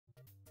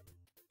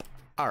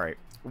Alright,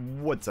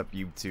 what's up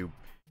YouTube?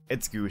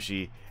 It's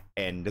Gooshi,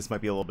 and this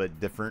might be a little bit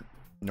different.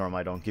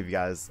 Normally I don't give you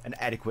guys an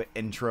adequate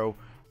intro,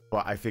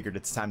 but I figured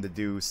it's time to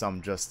do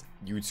some just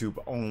YouTube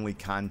only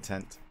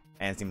content,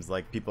 and it seems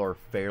like people are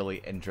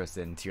fairly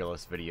interested in tier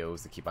list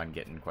videos. They keep on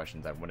getting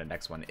questions on when the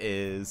next one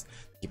is,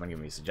 they keep on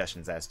giving me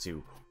suggestions as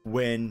to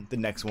when the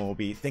next one will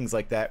be, things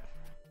like that.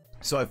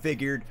 So I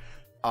figured,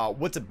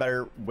 what's a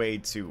better way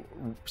to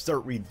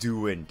start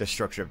redoing the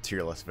structure of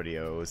tier list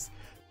videos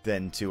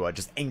than to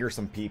just anger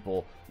some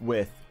people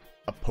with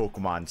a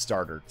Pokemon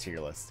starter tier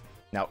list.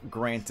 Now,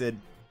 granted,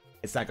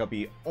 it's not gonna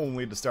be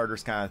only the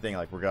starters kind of thing.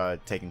 Like, we're gonna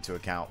take into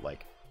account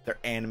like their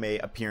anime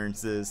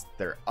appearances,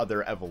 their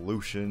other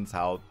evolutions,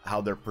 how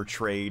they're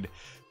portrayed,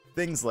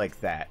 things like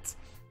that.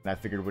 And I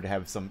figured we'd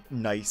have some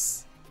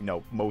nice, you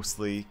know,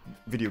 mostly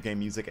video game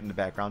music in the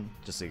background,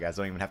 just so you guys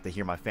don't even have to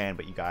hear my fan,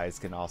 but you guys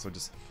can also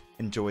just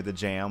enjoy the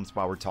jams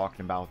while we're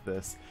talking about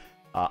this.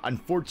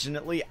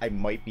 Unfortunately, I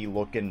might be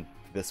looking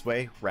this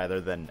way rather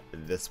than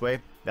this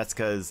way. That's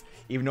because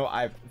even though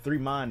I have 3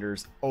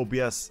 monitors,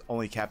 OBS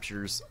only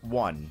captures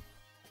one,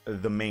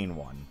 the main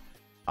one.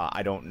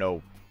 I don't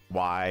know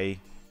why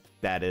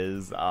that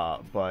is,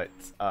 but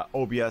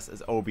OBS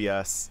is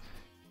OBS,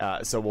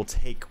 so we'll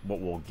take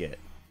what we'll get.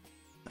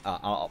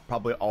 I'll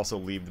probably also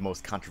leave the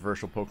most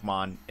controversial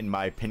Pokemon, in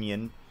my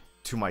opinion,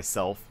 to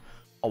myself,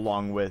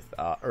 along with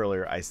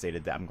earlier I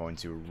stated that I'm going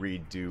to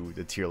redo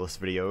the tier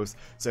list videos.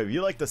 So if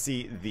you like to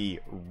see the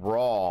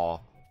raw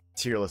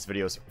tier list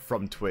videos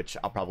from Twitch,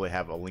 I'll probably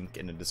have a link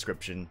in the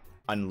description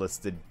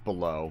unlisted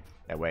below.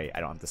 That way I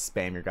don't have to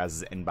spam your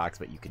guys' inbox,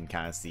 but you can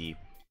kind of see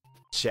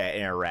chat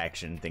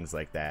interaction, things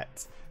like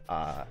that.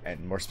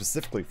 And more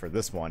specifically for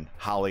this one,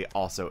 Holly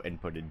also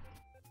inputted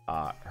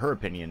her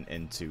opinion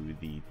into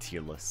the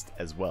tier list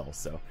as well.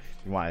 So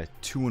if you want a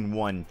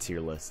 2-in-1 tier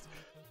list,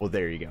 well,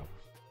 there you go.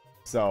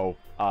 So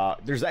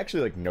there's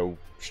actually like no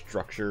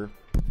structure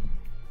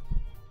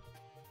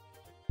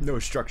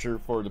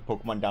for the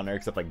Pokemon down there,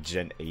 except like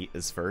Gen 8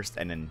 is first,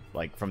 and then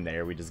like from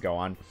there we just go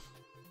on.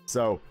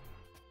 So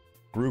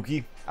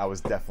Grookey, I was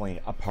definitely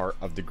a part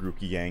of the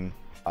Grookey gang.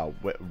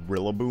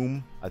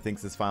 Rillaboom, I think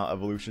is his final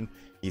evolution.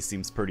 He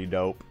seems pretty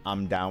dope.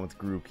 I'm down with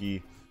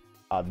Grookey.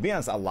 To be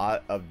honest, a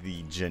lot of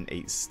the Gen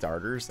 8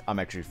 starters I'm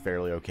actually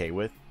fairly okay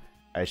with.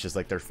 It's just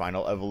like their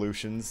final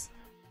evolutions,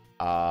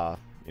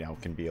 you know,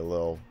 can be a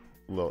little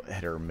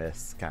hit or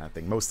miss kind of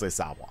thing. Mostly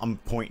Sobble. I'm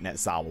pointing at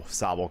Sobble.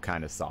 Sobble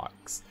kind of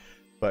sucks.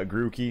 But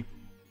Grookey,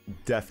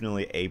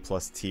 definitely A+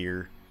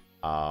 tier.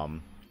 Or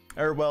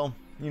well,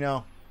 you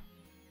know,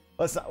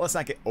 let's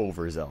not get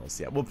overzealous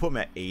yet. We'll put him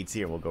at A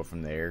tier. We'll go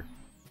from there.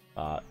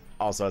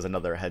 Also, as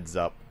another heads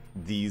up,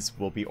 these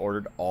will be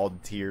ordered. All the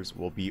tiers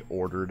will be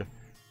ordered,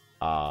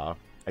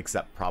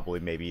 except probably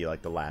maybe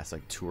like the last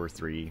like 2 or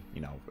 3.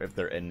 You know, if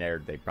they're in there,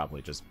 they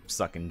probably just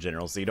suck in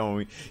general. So you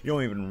don't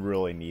even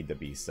really need to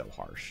be so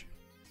harsh.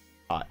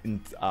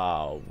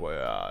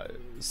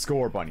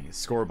 Score Bunny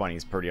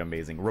is pretty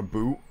amazing.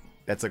 Reboot,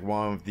 that's like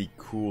one of the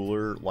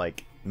cooler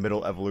like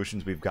middle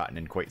evolutions we've gotten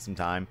in quite some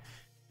time.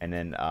 And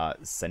then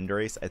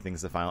Cinderace, I think,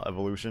 is the final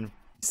evolution.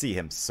 See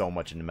him so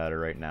much in the meta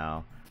right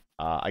now.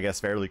 I guess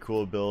fairly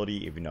cool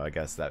ability, even though I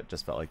guess that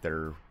just felt like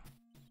their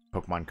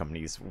Pokemon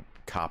companies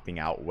copying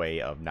out way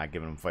of not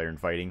giving them fire and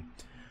fighting.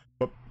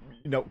 But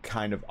you know,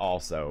 kind of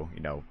also, you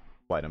know,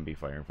 let them be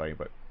fire and fighting.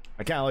 But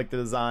I kind of like the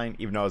design,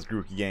 even though it's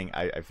Grookey gang.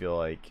 I feel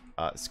like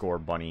Score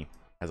Bunny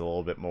has a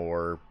little bit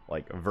more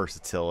like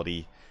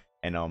versatility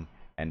in them,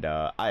 and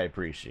I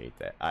appreciate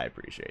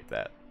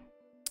that.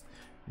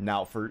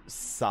 Now for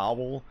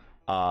Sobble,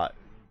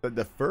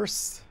 the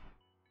first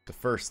you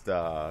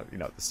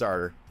know, the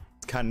starter,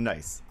 it's kind of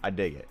nice. I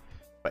dig it.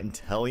 But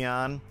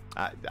Inteleon,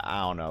 I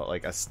don't know,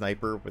 like a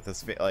sniper with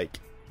this, like,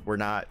 we're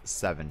not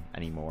 7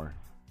 anymore,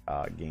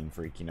 Game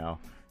Freak, you know.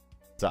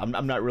 So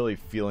I'm not really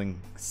feeling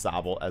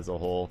Sobble as a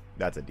whole.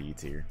 That's a D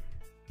tier.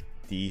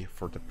 D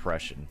for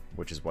depression,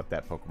 which is what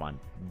that Pokemon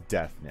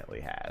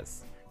definitely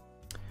has.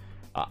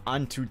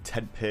 Onto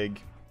Tedpig.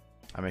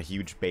 I'm a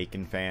huge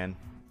bacon fan.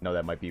 I know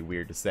that might be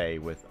weird to say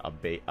with a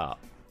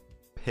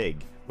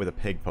pig with a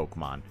pig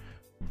Pokemon,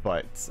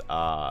 but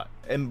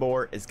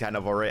Embor is kind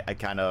of alright. I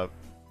kind of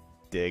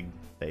dig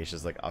that he's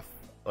just like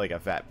a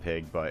fat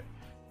pig, but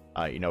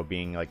you know,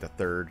 being like the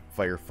 3rd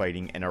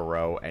firefighting in a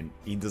row, and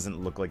he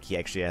doesn't look like he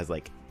actually has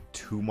like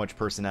too much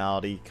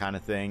personality kind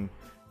of thing.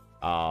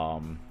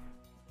 I'll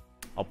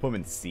put him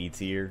in C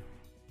tier.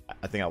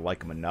 I think I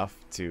like him enough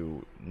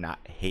to not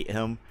hate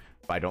him,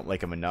 but I don't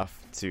like him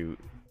enough to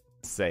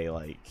say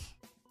like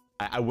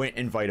I wouldn't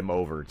invite him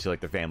over to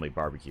like the family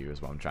barbecue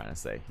is what I'm trying to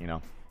say, you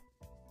know.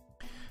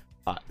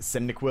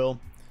 Cyndaquil,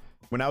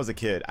 when I was a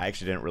kid, I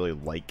actually didn't really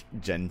like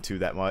Gen 2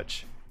 that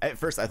much. At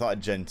first, I thought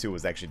Gen 2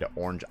 was actually the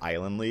Orange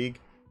Island League,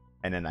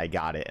 and then I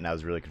got it, and I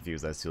was really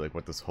confused as to like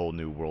what this whole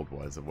new world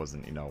was. It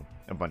wasn't, you know,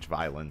 a bunch of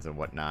islands and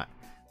whatnot.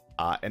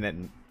 And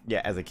then,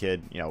 yeah, as a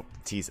kid, you know,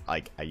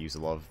 like I used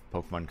to love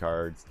Pokemon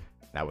cards,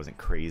 and I wasn't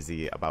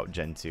crazy about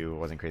Gen 2. I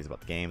wasn't crazy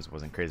about the games. I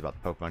wasn't crazy about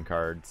the Pokemon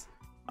cards.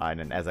 And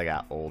then as I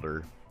got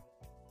older,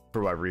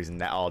 for whatever reason,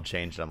 that all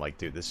changed. I'm like,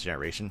 dude, this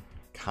generation,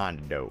 kind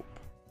of dope.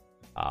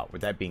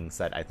 With that being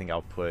said, I think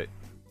I'll put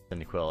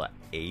Cyndaquil at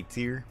A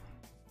tier.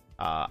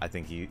 I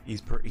think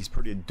he's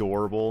pretty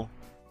adorable.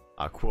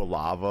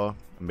 Quilava,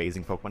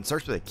 amazing Pokemon.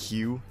 Starts with a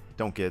Q.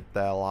 Don't get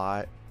that a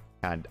lot.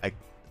 And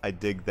I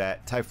dig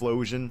that.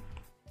 Typhlosion,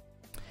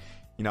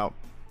 you know,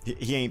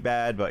 he ain't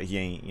bad, but he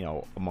ain't, you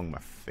know, among my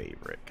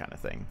favorite kind of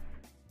thing.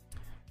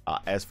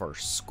 As for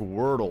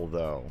Squirtle,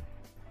 though,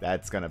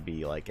 that's gonna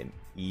be like an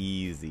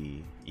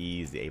easy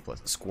A+.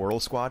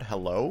 Squirtle Squad,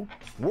 hello?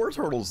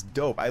 Wartortle's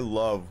dope. I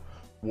love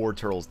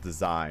Wartortle's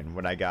design.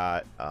 When I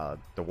got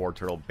the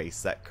Wartortle base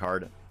set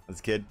card as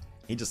a kid,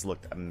 he just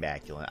looked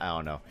immaculate. I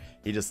don't know.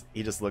 He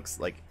just looks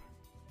like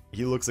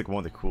one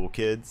of the cool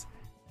kids.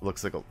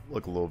 Looks like a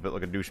little bit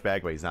like a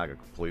douchebag, but he's not like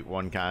a complete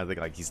one kind of thing.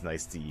 Like, he's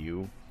nice to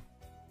you.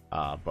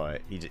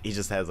 But he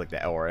just has like the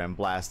LRM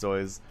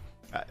Blastoise.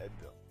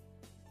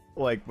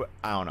 Like,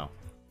 I don't know.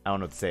 I don't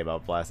know what to say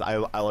about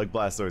Blastoise. I like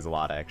Blastoise a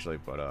lot, actually,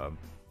 but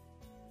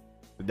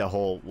the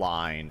whole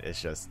line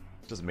is just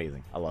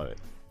amazing. I love it.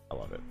 I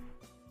love it.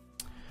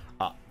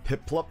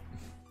 Piplup.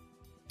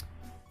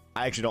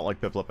 I actually don't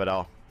like Piplup at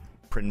all.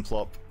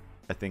 Prinplup,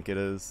 I think it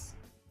is.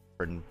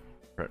 Prin,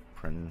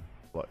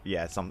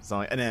 yeah, something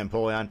like, and then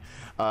Empoleon.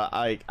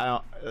 I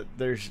don't.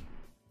 There's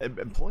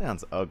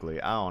Empoleon's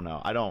ugly. I don't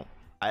know.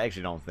 I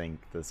actually don't think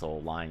this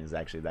whole line is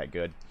actually that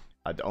good.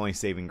 The only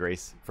saving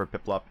grace for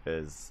Piplup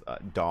is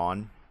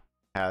Dawn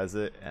has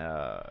it.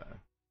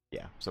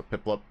 Yeah, so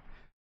Piplup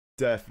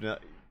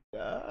definitely.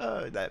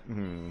 That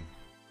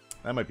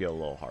might be a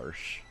little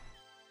harsh.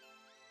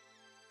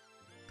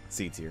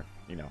 C tier,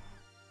 you know,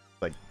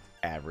 like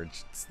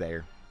average. It's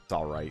there. It's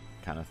all right,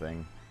 kind of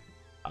thing.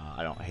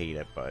 I don't hate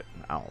it, but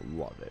I don't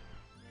love it.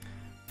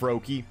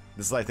 Froakie.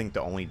 This is, I think,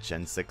 the only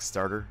Gen 6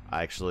 starter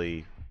I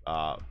actually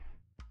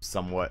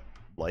somewhat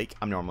like.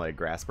 I'm normally a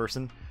grass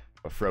person,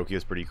 but Froakie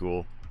is pretty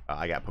cool.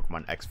 I got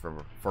Pokemon X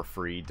for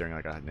free during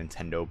like a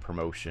Nintendo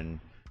promotion.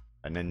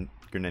 And then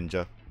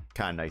Greninja,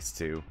 kind of nice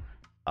too.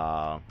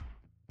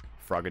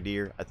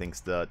 Frogadier, I think's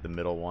the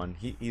middle one.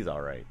 He's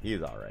all right.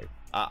 He's all right.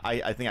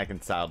 I think I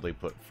can solidly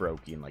put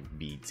Froakie in like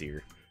B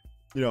tier.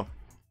 You know,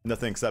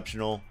 nothing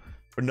exceptional,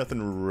 but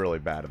nothing really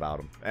bad about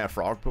him. And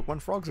frog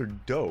Pokemon, frogs are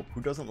dope.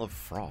 Who doesn't love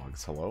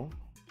frogs? Hello?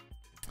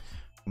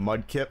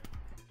 Mudkip.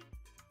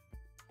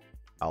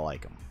 I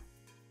like him.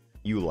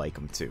 You like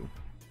him too.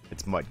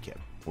 It's Mudkip.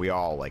 We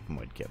all like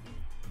Mudkip.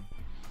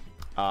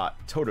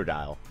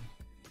 Totodile.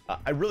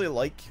 I really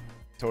like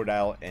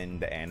Totodile in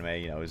the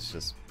anime. You know, it's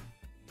just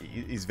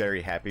he's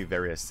very happy,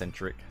 very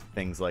eccentric,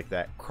 things like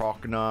that.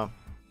 Croconaw.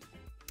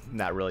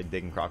 Not really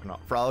digging Croconaw.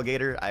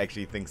 Froligator, I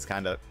actually think's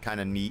kind of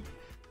neat.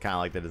 Kind of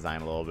like the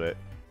design a little bit.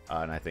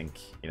 And I think,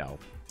 you know,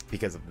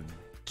 because of the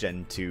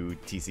Gen 2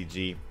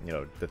 TCG, you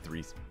know, the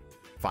 3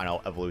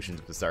 final evolutions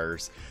of the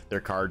starters,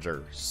 their cards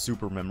are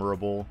super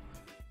memorable.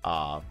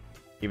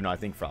 Even though I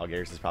think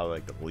Froligators is probably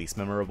like the least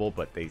memorable,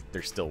 but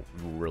they're still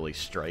really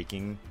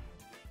striking.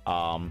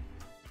 I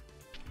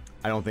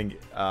don't think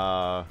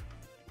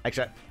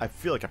actually I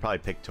feel like I probably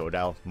picked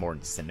Totodile more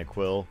than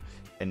Cyndaquil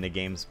in the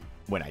games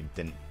when I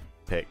didn't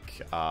pick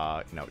you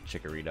know,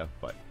 Chikorita,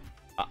 but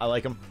I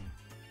like him.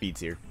 B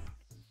tier.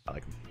 I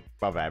like him.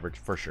 Above average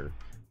for sure.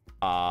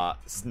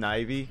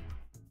 Snivy,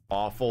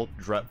 awful,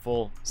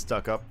 dreadful,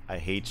 stuck up, I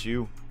hate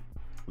you,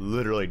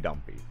 literally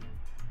dumpy,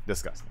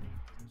 disgusting.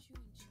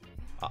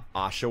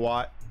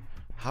 Oshawott,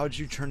 how'd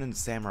you turn into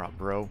Samurott,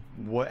 bro?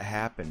 What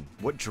happened?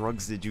 What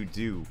drugs did you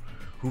do?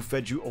 Who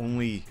fed you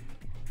only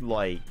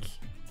like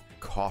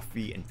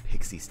coffee and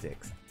pixie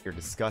sticks? You're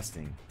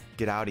disgusting.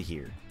 Get out of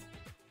here.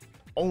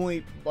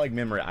 Only like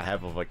memory I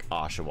have of like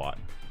Oshawott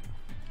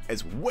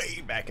is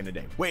way back in the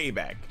day, way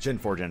back, Gen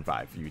 4, Gen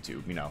 5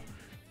 YouTube, you know,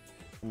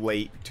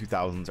 late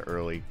 2000s,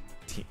 early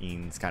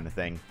teens kind of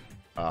thing.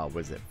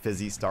 Was it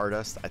Fizzy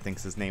Stardust? I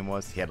think his name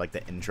was. He had like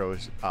the intro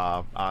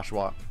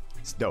Oshawott.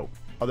 It's dope.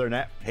 Other than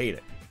that, hate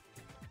it.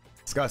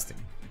 Disgusting.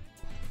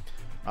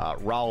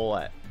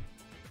 Rowlett.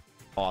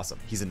 Awesome.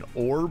 He's an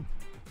orb.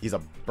 He's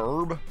a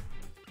burb.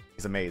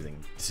 He's amazing.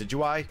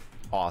 Decidueye.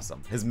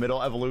 Awesome. His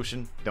middle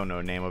evolution, don't know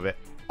the name of it,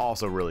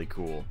 also really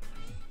cool.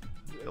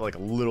 Like a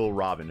little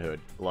Robin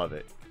Hood. Love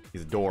it.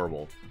 He's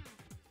adorable.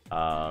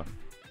 That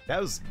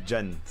was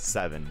Gen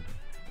 7,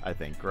 I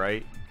think,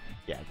 right?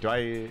 Yeah,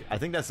 I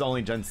think that's the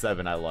only Gen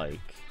 7 I like.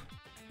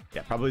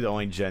 Yeah, probably the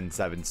only Gen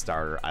 7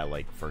 starter I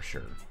like for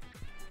sure.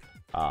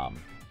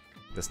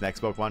 This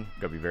next Pokemon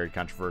gonna be very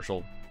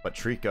controversial, but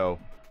Trico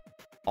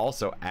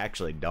also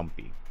actually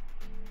dumpy.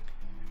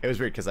 It was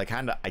weird because I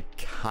kinda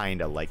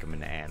like him in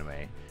the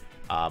anime.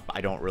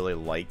 I don't really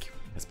like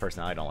his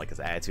personality, I don't like his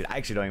attitude. I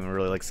actually don't even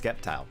really like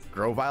Sceptile.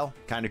 Grovyle,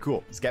 kinda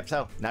cool.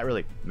 Sceptile, not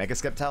really. Mega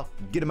Sceptile,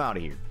 get him out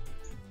of here.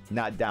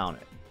 Not down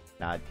it.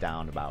 Not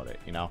down about it,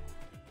 you know?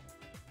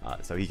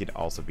 So he could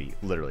also be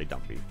literally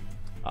dumpy.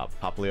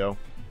 Popplio,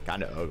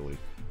 kinda ugly.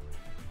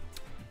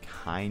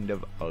 Kind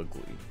of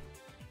ugly.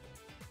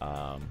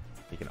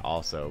 He can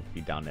also be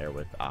down there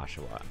with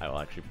Oshawott. I will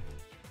actually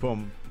put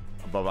him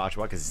above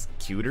Oshawott because he's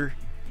cuter,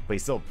 but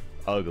he's still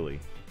ugly.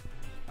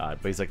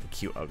 But he's like the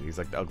cute ugly. He's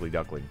like the ugly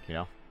duckling, you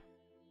know?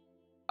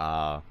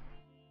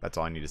 That's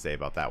all I need to say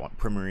about that one.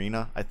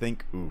 Primarina, I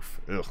think.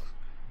 Oof. Ugh.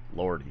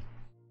 Lordy.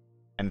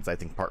 And it's, I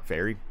think, part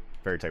fairy.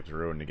 Fairy types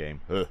ruin the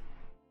game. Ugh.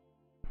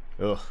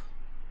 Ugh.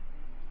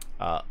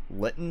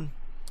 Litten.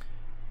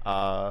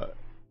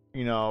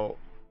 You know,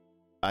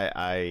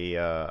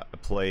 I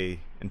play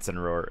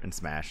Incineroar and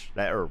Smash.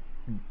 That, or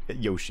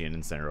Yoshi and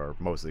Incineroar,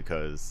 mostly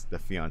because the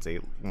fiance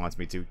wants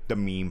me to. The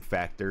meme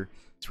factor.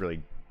 It's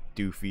really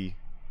doofy.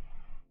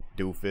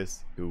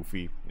 Doofus.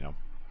 Goofy. You know,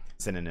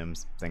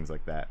 synonyms. Things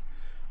like that.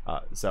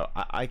 So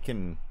I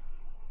can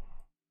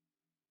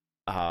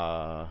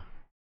I'll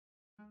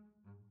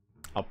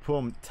put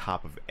him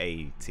top of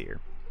A tier.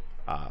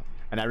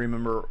 And I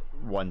remember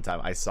one time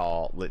I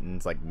saw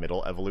Litten's like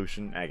middle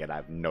evolution. And again, I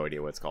have no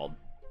idea what it's called.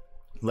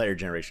 Later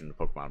generation of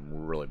Pokemon,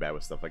 I'm really bad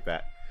with stuff like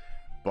that.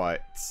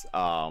 But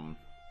I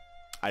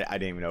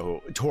didn't even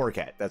know who.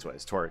 Torracat, that's what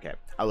it's. Torracat.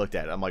 I looked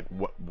at it. I'm like,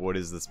 what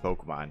is this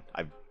Pokemon?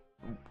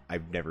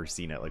 I've never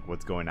seen it. Like,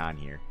 what's going on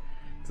here?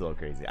 It's a little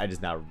crazy. I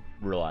just now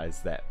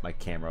realized that my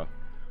camera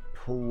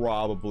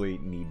probably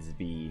needs to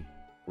be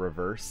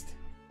reversed.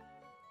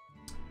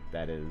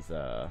 That is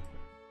that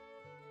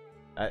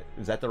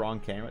the wrong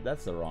camera?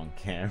 That's the wrong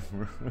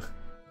camera.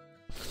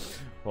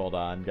 Hold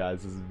on,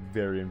 guys. This is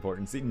very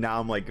important. See,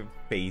 now I'm like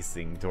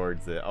facing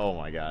towards it. Oh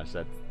my gosh,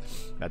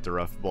 that's a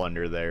rough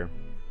blunder there.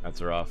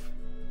 That's rough.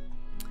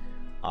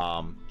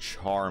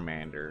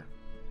 Charmander.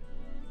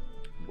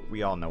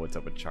 We all know what's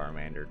up with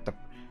Charmander.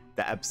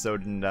 The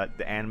episode in the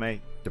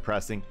anime,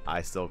 depressing.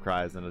 I still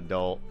cry as an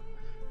adult.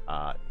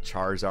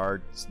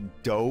 Charizard's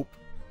dope.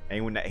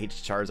 Anyone that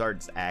hates Charizard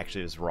is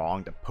actually just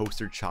wrong. The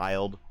poster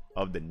child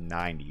of the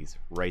 90s,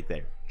 right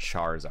there.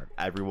 Charizard.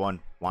 Everyone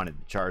wanted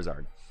the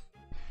Charizard.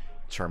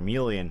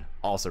 Charmeleon,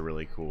 also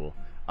really cool.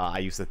 I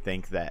used to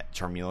think that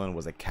Charmeleon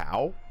was a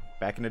cow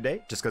back in the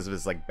day, just because of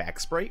his like back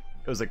sprite.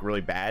 It was like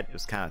really bad. It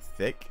was kind of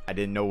thick. I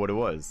didn't know what it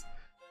was.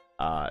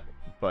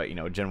 But you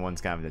know, Gen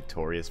 1's kind of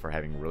notorious for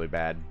having really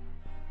bad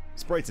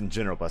sprites in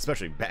general, but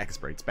especially back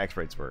sprites. Back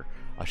sprites were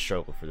a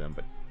struggle for them.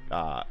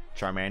 But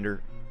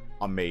Charmander,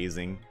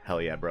 amazing.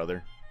 Hell yeah,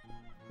 brother.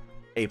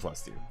 A+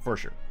 tier, for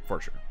sure,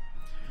 for sure.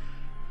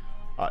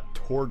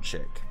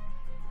 Torchic.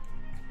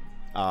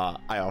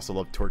 I also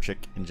love Torchic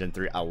in Gen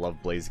 3. I love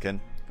Blaziken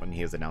when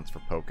he was announced for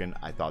Pokken.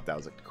 I thought that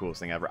was like the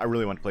coolest thing ever. I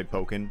really wanted to play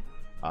Pokken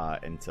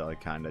until I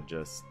kind of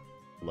just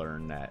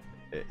learned that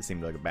it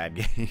seemed like a bad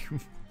game.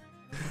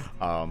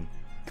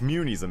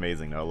 Community's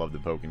amazing though. I love the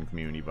Pokken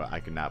community, but I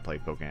could not play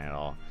Pokken at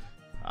all.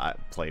 I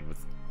played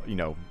with, you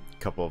know, a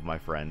couple of my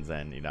friends,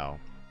 and you know,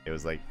 it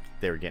was like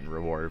they were getting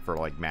rewarded for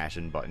like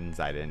mashing buttons.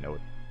 I didn't know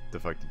what the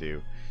fuck to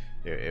do.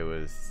 It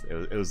was a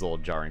little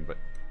jarring. But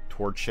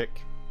Torchic,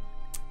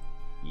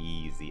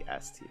 easy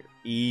S tier,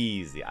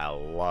 easy. I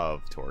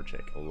love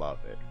Torchic, love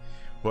it.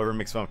 Whoever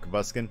makes fun of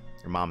Combuskin,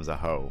 your mom's a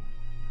hoe.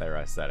 There,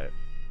 I said it.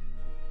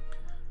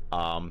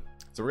 So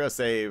we're gonna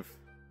save.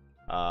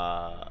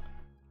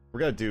 We're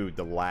gonna do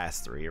the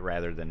last three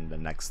rather than the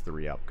next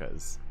three up,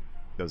 because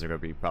those are gonna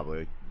be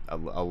probably a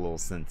little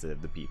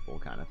sensitive to people,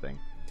 kind of thing.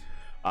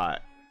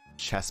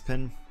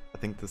 Chespin, I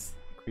think this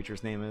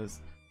creature's name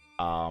is.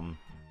 I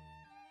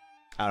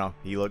don't know.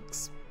 He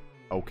looks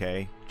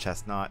okay.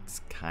 Chestnut's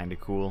kind of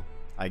cool,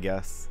 I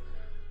guess.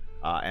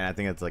 And I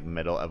think it's like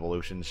middle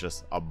evolution. It's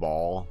just a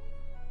ball.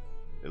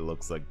 It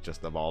looks like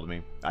just a ball to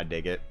me. I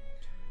dig it.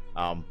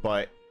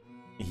 But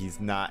he's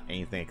not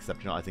anything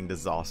exceptional. I think this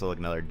is also like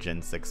another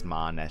Gen 6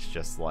 mon that's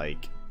just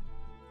like,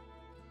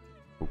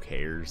 who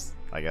cares?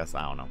 I guess,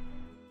 I don't know.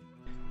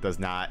 Does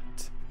not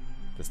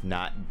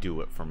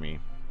do it for me.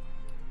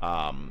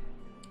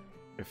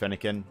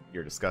 Fennekin,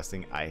 you're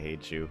disgusting. I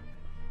hate you.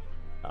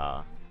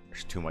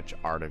 There's too much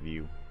art of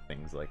you.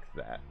 Things like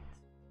that.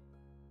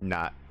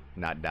 Not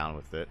down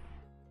with it.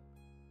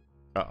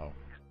 Uh-oh.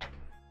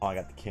 Oh, I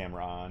got the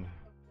camera on.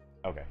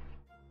 Okay.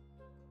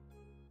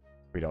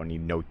 We don't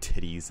need no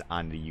titties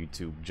on the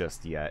YouTube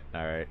just yet.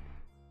 Alright.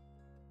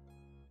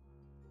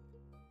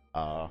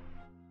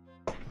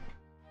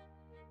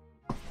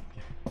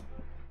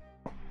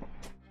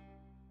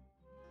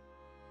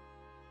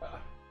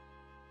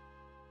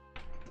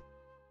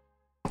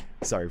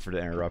 Sorry for the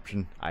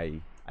interruption.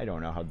 I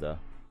don't know how to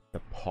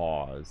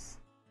pause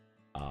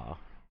on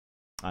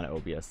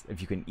OBS,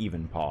 if you can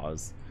even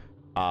pause.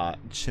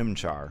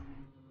 Chimchar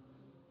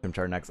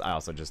next. I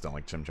also just don't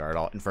like Chimchar at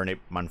all.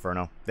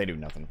 Monferno, they do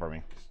nothing for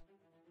me.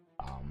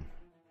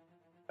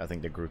 I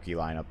think the Grookey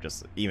lineup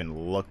just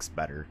even looks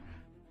better,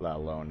 let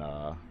alone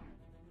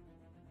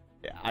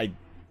yeah,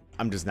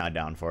 I'm just not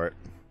down for it.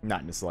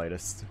 Not in the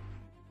slightest.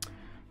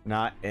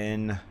 Not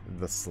in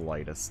the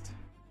slightest.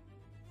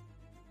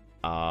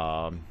 You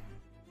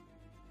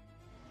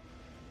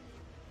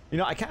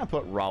know, I kind of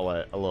put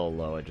Rowlet a little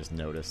low. I just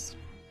noticed.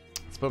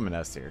 Let's put him in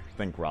S tier. I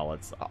think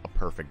Rowlet's a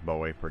perfect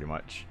boy, pretty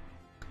much.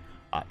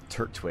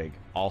 Turtwig,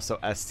 also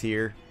S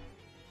tier.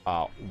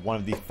 One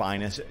of the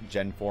finest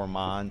Gen 4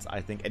 mons,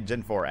 I think. And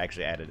Gen 4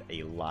 actually added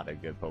a lot of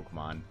good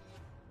Pokemon.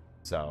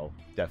 So,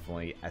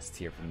 definitely S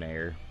tier from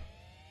there.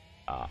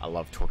 I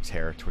love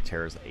Torterra.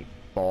 Torterra's a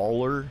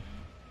baller.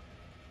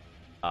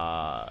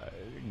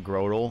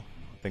 Grodel,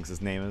 thinks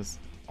his name is,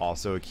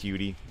 also a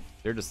cutie.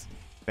 They're just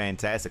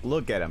fantastic.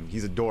 Look at him.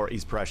 He's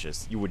he's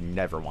precious. You would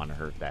never want to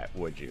hurt that,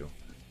 would you?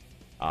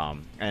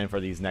 And for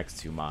these next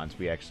two mods,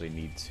 we actually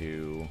need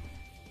to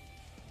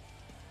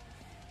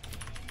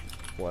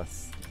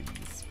bless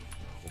these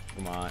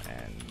Pokemon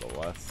and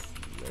bless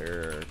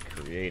their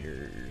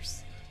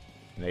creators.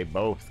 And they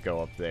both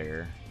go up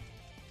there.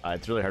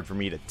 It's really hard for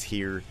me to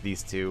tier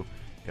these two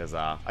because,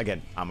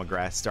 again, I'm a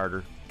grass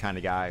starter kind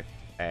of guy,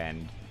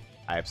 and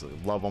I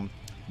absolutely love them.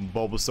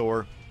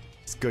 Bulbasaur,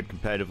 it's good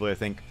competitively, I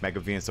think. Mega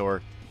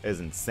Venusaur is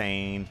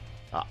insane.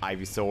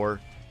 Ivysaur,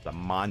 the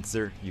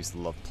monster. Used to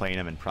love playing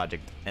him in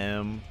Project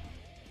M.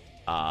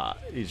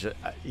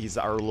 He's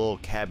our little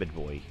cabbage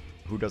boy.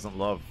 Who doesn't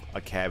love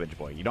a cabbage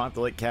boy? You don't have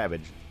to like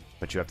cabbage,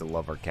 but you have to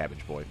love our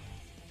cabbage boy.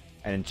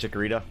 And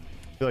Chikorita,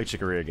 I feel like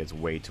Chikorita gets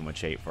way too much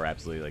hate for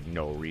absolutely like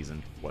no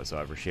reason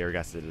whatsoever. She already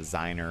got the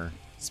designer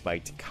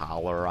spiked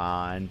collar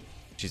on.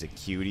 She's a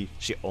cutie.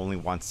 She only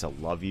wants to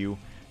love you.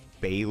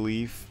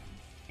 Bayleaf,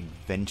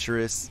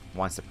 adventurous,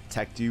 wants to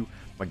protect you.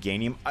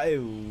 Meganium, I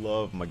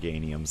love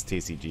Meganium's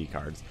TCG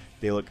cards.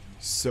 They look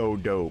so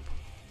dope.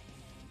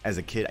 As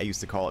a kid, I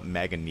used to call it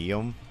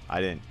Meganium.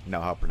 I didn't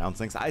know how to pronounce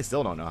things. I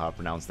still don't know how to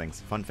pronounce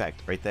things. Fun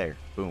fact, right there.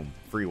 Boom,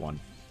 free one.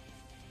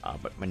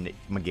 But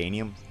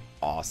Meganium,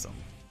 awesome.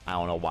 I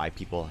don't know why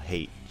people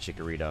hate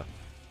Chikorita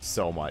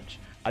so much.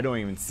 I don't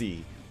even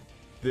see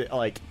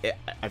I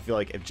feel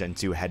like if Gen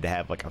 2 had to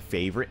have like a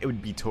favorite, it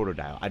would be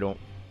Totodile. I don't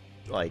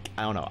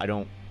know. I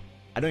don't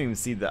even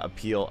see the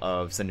appeal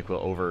of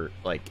Cyndaquil over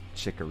like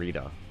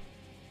Chikorita.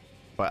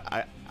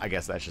 But I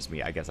guess that's just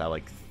me. I guess I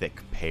like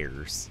thick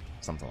pairs,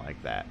 something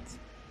like that.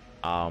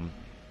 But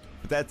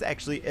that's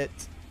actually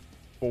it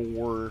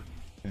for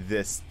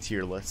this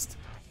tier list.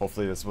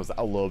 Hopefully this was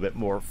a little bit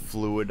more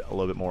fluid, a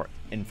little bit more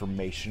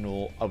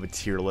informational of a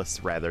tier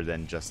list rather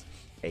than just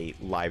a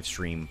live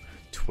stream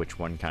Twitch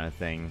one kind of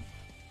thing.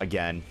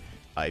 Again,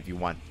 if you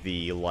want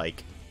the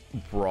like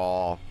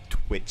raw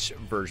Twitch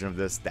version of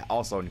this that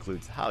also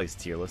includes Holly's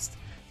tier list,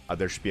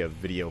 there should be a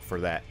video for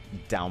that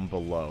down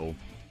below.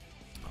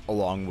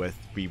 Along with,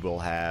 we will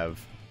have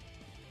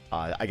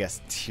I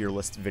guess tier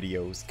list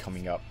videos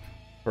coming up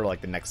for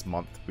like the next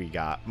month. We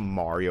got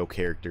Mario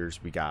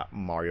characters, we got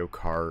Mario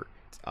Kart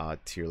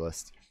tier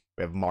list,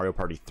 we have Mario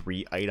Party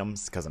 3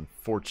 items, because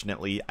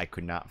unfortunately I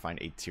could not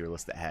find a tier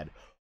list that had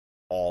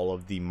all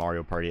of the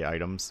Mario Party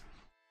items,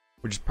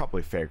 which is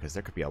probably fair because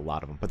there could be a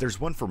lot of them. But there's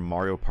one for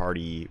Mario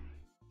Party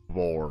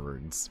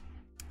boards,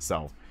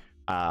 so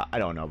I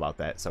don't know about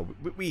that. So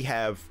we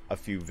have a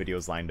few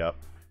videos lined up.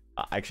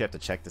 I actually have to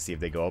check to see if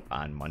they go up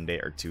on Monday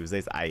or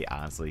Tuesdays. I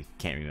honestly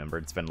can't remember.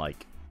 It's been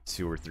like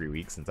 2 or 3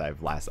 weeks since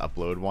I've last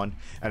uploaded one,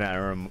 and I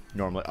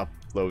normally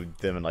upload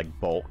them in like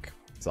bulk,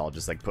 so I'll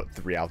just like put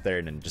 3 out there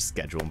and then just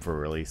schedule them for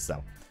release.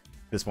 So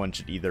this one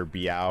should either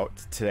be out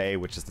today,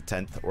 which is the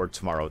 10th, or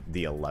tomorrow,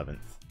 the 11th.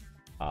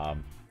 But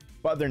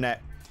other than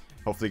that,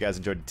 hopefully you guys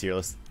enjoyed the tier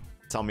list.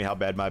 Tell me how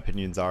bad my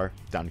opinions are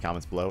down in the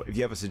comments below. If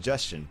you have a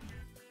suggestion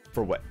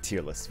for what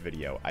tier list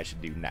video I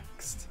should do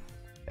next,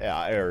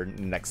 or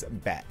next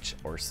batch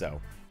or so,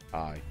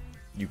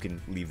 you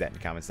can leave that in the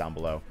comments down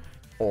below.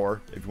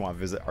 Or if you want to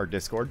visit our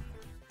Discord,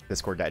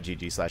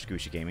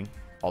 discord.gg/Gooshi Gaming.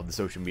 All the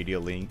social media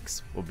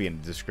links will be in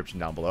the description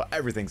down below.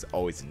 Everything's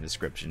always in the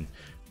description.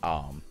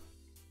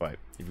 But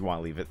if you want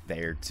to leave it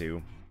there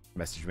too,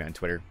 message me on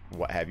Twitter,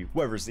 what have you,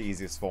 whatever's the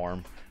easiest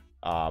form,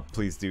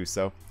 please do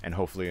so. And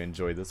hopefully you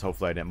enjoyed this.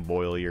 Hopefully I didn't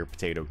boil your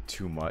potato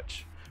too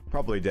much.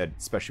 Probably did,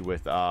 especially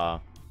with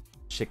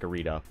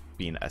Chikorita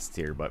being S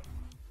tier, but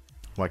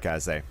what can I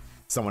say?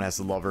 Someone has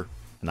to love her,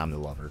 and I'm the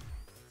lover.